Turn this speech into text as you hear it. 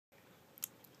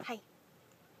Hi.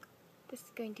 This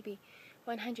is going to be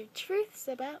 100 truths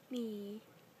about me.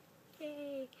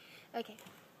 Yay. Okay.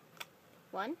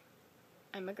 1.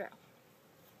 I'm a girl.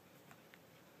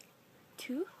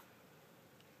 2.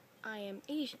 I am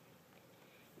Asian.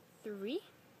 3.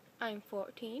 I'm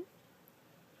 14.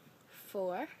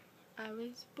 4. I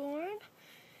was born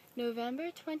November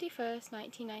 21st,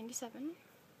 1997.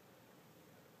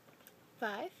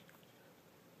 5.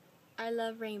 I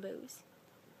love rainbows.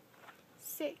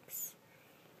 6.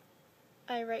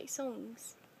 I write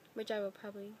songs, which I will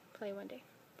probably play one day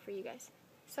for you guys.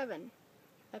 7.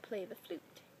 I play the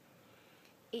flute.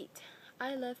 8.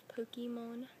 I love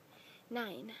Pokemon.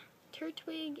 9.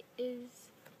 Turtwig is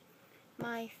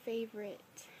my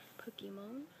favorite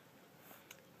Pokemon.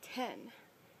 10.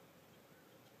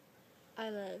 I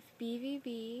love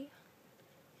BVB,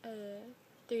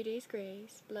 3 Days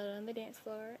Grace, Blood on the Dance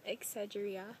Floor,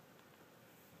 etc.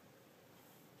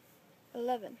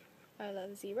 11. I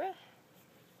love Zebra.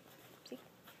 See?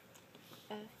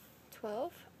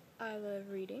 12. I love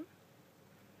reading.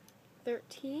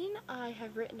 13. I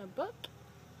have written a book.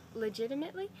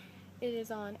 Legitimately. It is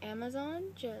on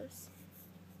Amazon. Just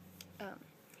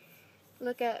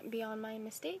look at Beyond My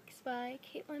Mistakes by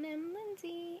Caitlin M.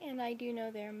 Lindsay. And I do know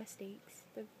there are mistakes.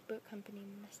 The book company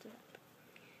messed it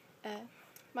up.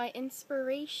 My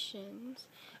inspirations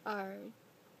are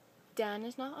Dan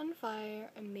Is Not on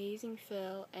Fire, Amazing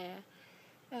Phil,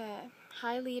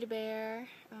 Hi Lita Bear,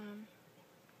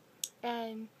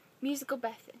 and Musical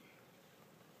Bethan.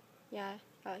 Yeah,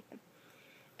 I like them.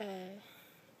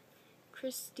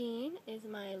 Christine is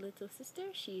my little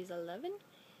sister. She's 11,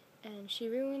 and she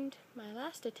ruined my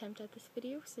last attempt at this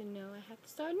video, so now I have to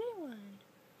start a new one.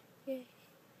 Yay.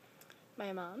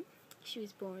 My mom, she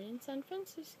was born in San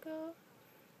Francisco.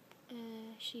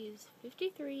 She is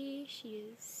 53. She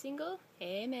is single.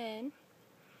 Amen.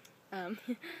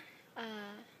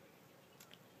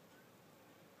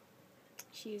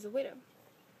 She is a widow.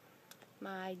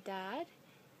 My dad,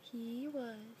 he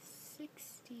was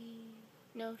 50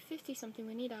 something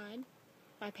when he died.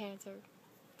 My parents are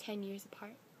 10 years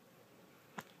apart.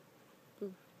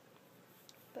 Ooh.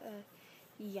 But,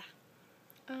 yeah.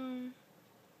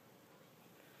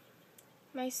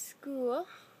 My school,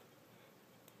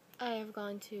 I have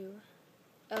gone to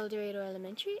El Dorado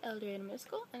Elementary, El Dorado Middle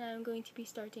School, and I'm going to be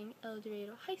starting El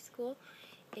Dorado High School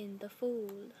in the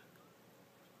fall.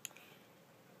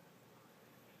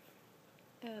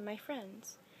 My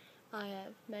friends, I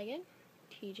have Megan,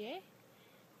 TJ,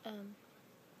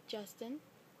 Justin,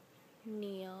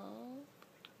 Neil,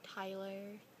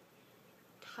 Tyler,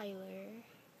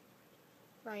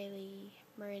 Riley,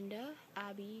 Miranda,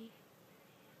 Abby,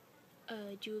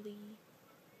 Julie,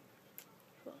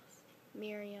 who else?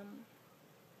 Miriam.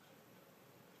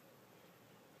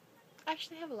 I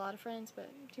actually have a lot of friends, but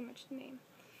too much to name.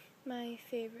 My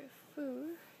favorite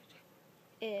food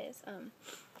is,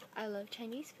 I love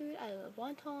Chinese food, I love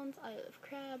wontons, I love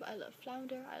crab, I love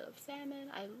flounder, I love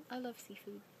salmon, I love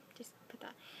seafood, just put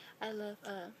that. I love,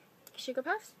 sugar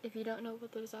puffs. If you don't know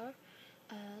what those are,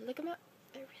 look them up,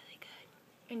 they're really good.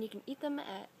 And you can eat them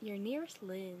at your nearest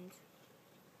Lynn's.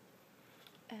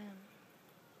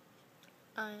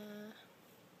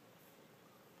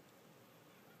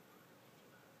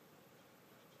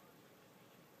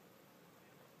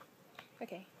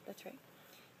 Okay, that's right.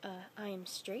 I am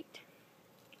straight.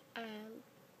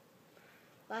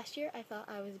 Last year I thought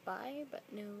I was bi, but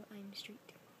no, I'm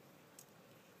straight.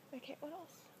 Okay, what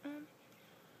else?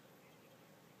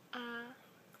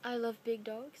 I love big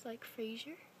dogs like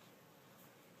Fraser.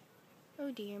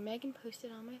 Oh dear, Megan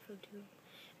posted on my photo.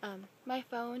 My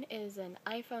phone is an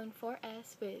iPhone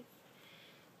 4S with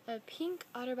a pink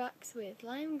OtterBox with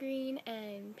lime green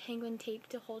and penguin tape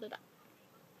to hold it up.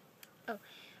 Oh,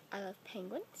 I love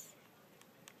penguins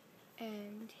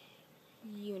and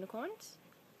unicorns.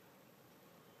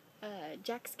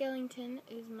 Jack Skellington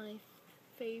is my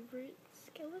favorite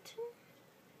skeleton.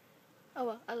 Oh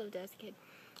well, I loved it as a kid.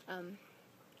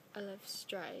 I love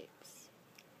Stripes.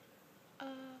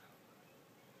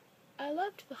 I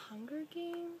loved the Hunger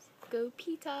Games. Go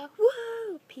PETA!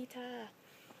 Whoa, PETA!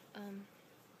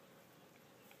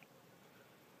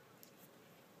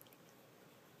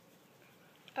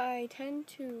 I tend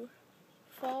to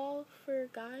fall for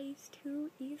guys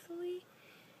too easily.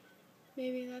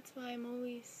 Maybe that's why I'm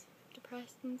always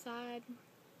depressed and sad.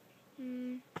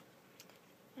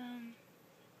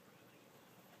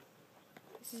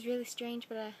 This is really strange,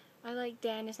 but I like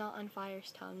Dan Is Not on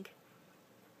Fire's tongue.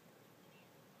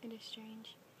 It is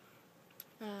strange.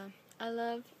 I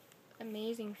love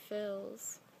Amazing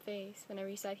Phil's face whenever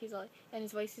he said he's all, and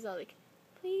his voice is all like,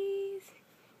 please,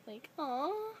 like,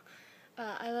 aww.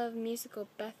 I love musical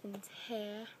Bethan's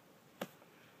hair.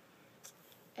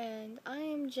 And I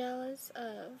am jealous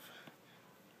of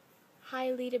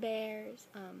Hailey Bear's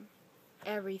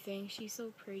everything. She's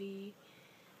so pretty.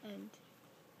 And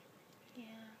yeah,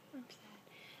 I'm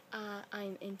sad.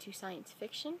 I'm into science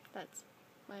fiction. That's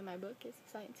why my book is a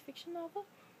science fiction novel.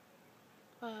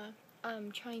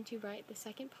 I'm trying to write the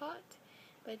second part,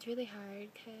 but it's really hard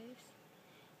because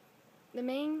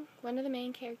one of the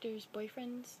main characters'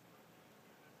 boyfriends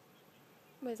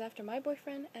was after my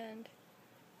boyfriend, and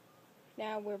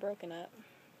now we're broken up,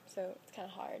 so it's kind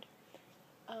of hard.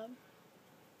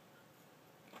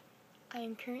 I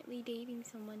am currently dating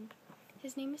someone.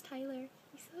 His name is Tyler.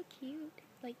 He's so cute.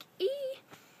 Like,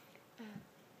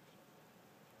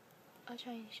 I'll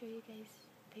try and show you guys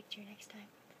a picture next time.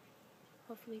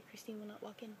 Hopefully Christine will not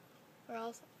walk in. Or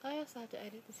else, I also have to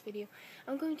edit this video.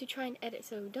 I'm going to try and edit,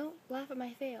 so don't laugh at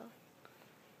my fail.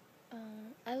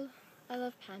 I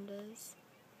love pandas.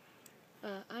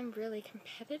 I'm really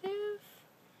competitive.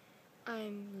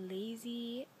 I'm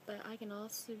lazy, but I can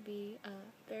also be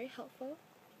very helpful.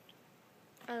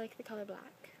 I like the color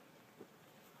black.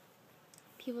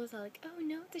 People are like, oh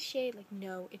no, it's a shade. Like,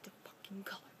 no, it's a fucking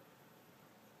color.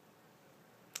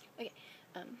 Okay,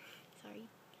 sorry.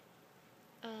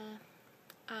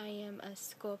 I am a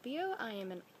Scorpio. I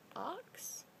am an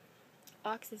ox.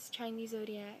 Ox is Chinese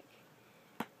zodiac.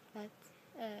 That's,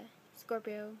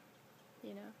 Scorpio,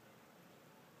 you know.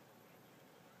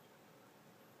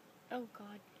 Oh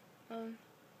god.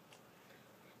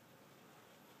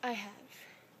 I have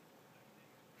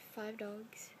 5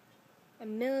 dogs,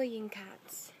 1,000,000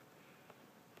 cats,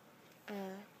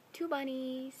 2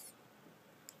 bunnies,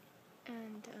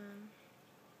 and,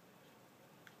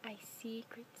 I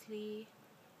secretly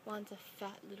want a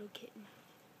fat little kitten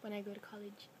when I go to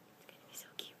college. It's gonna be so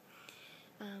cute.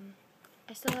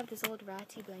 I still have this old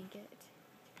ratty blanket.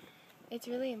 It's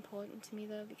really important to me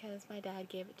though because my dad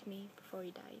gave it to me before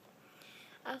he died.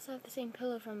 I also have the same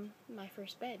pillow from my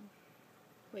first bed,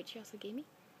 which he also gave me.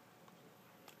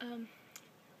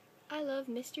 I love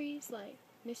mysteries, like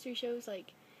mystery shows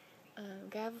like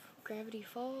Gravity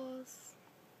Falls.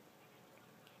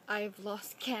 I've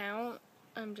lost count.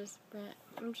 I'm just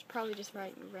probably just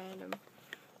writing random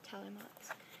tally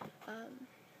marks.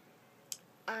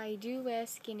 I do wear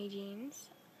skinny jeans.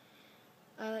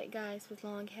 I like guys with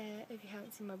long hair. If you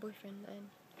haven't seen my boyfriend, then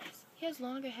he has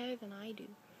longer hair than I do.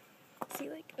 See,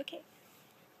 like, okay,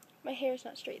 my hair is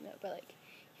not straight though, but like,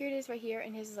 here it is right here,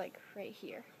 and his is like right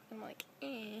here. I'm like,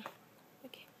 okay.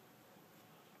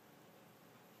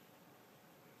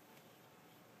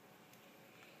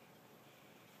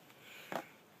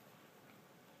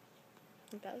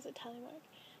 That was a tally mark.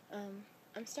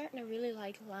 I'm starting to really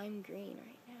like lime green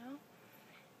right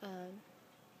now.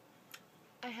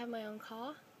 I have my own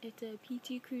car. It's a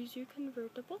PT Cruiser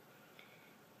convertible.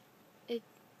 It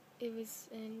was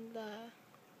in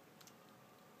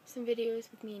some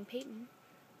videos with me and Peyton.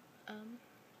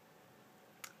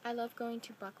 I love going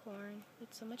to Buckhorn.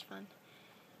 It's so much fun.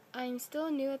 I'm still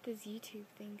new at this YouTube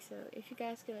thing, so if you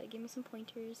guys could like give me some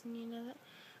pointers and you know that.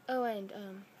 Oh, and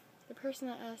the person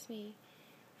that asked me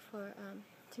for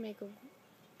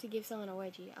to give someone a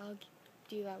wedgie, I'll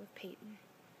do that with Peyton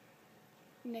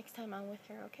next time I'm with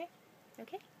her. Okay?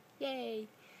 Okay? Yay!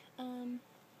 I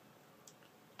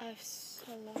have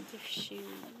a lot of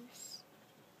shoes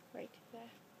right there.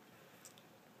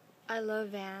 I love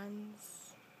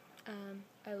Vans.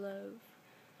 I love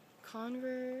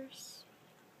Converse.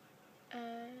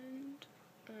 And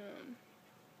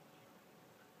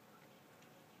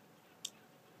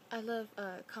I love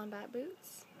combat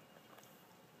boots.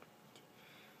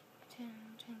 10,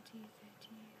 20, 30,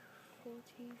 40,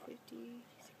 50,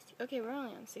 60. Okay, we're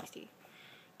only on 60.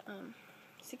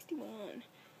 61.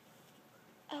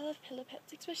 I love pillow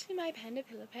pets, especially my panda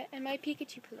pillow pet and my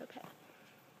Pikachu pillow pet.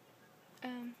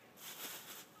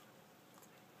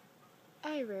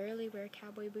 I rarely wear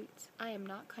cowboy boots. I am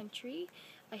not country.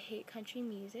 I hate country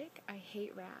music. I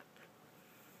hate rap.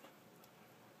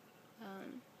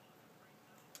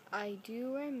 I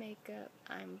do wear makeup.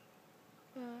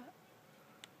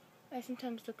 I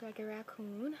sometimes look like a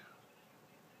raccoon.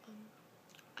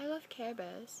 I love Care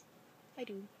Bears. I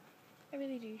do. I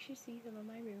really do. You should see them in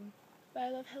my room. But I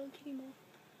love Hello Kitty more.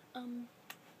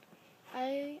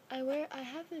 I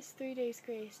have this 3 Days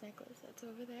Grace necklace that's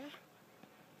over there.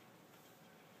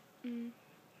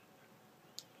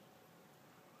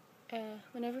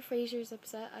 Whenever Frasier's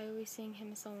upset, I always sing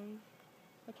him a song.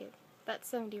 Okay, that's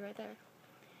 70 right there.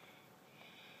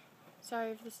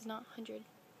 Sorry if this is not 100.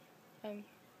 I'm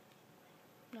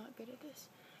not good at this.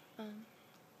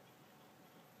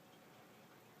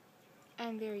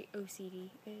 I'm very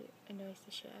OCD. It annoys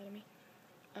the shit out of me.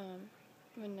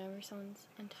 Whenever someone's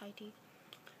untidy.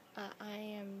 I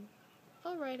am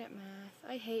alright at math.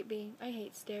 I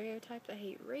hate stereotypes. I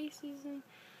hate racism.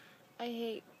 I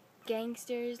hate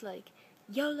gangsters like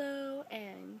YOLO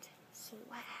and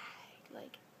swag.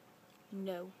 Like,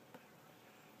 no.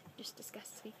 Just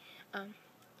disgusts me.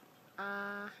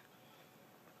 I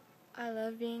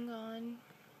love being on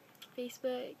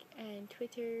Facebook and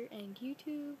Twitter and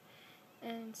YouTube,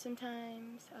 and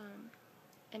sometimes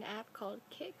an app called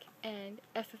Kik and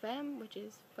FFM, which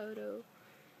is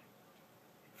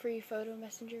free photo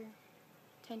messenger.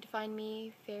 Tend to find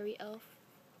me Fairy Elf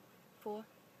 4.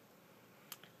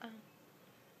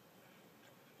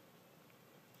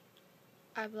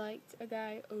 I've liked a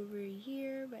guy over a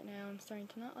year, but now I'm starting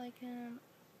to not like him.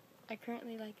 I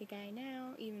currently like a guy now,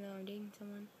 even though I'm dating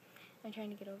someone. I'm trying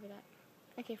to get over that.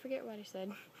 Okay, forget what I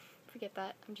said. Forget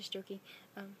that. I'm just joking.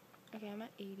 Okay, I'm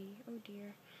at 80. Oh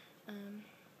dear.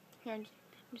 Here, I'm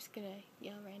just gonna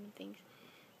yell random things.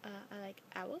 I like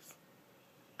owls.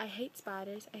 I hate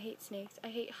spiders. I hate snakes. I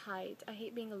hate heights. I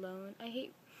hate being alone. I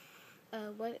hate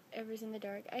whatever's in the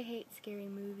dark. I hate scary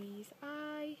movies.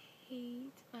 I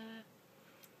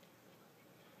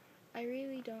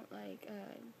really don't like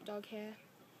dog hair.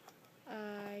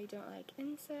 I don't like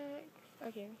insects.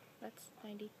 Okay, that's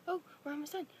 90. Oh, we're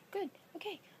almost done. Good.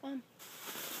 Okay.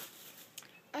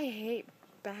 I hate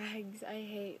bags.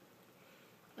 I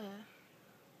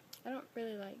don't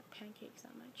really like pancakes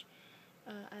that much.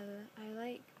 I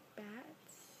like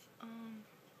bats.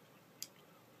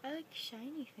 I like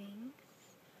shiny things.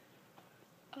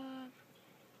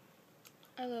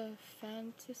 I love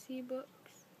fantasy books.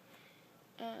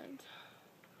 And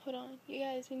hold on, you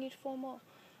guys, we need 4 more.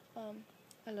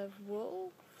 I love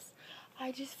wolves.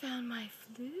 I just found my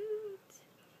flute.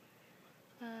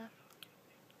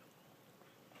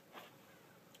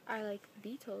 I like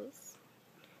Beatles.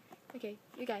 Okay,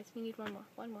 you guys, we need one more.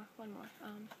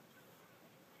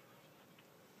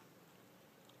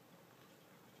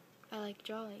 I like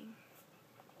drawing.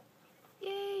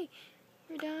 Yay!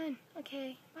 We're done.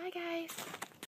 Okay, bye guys.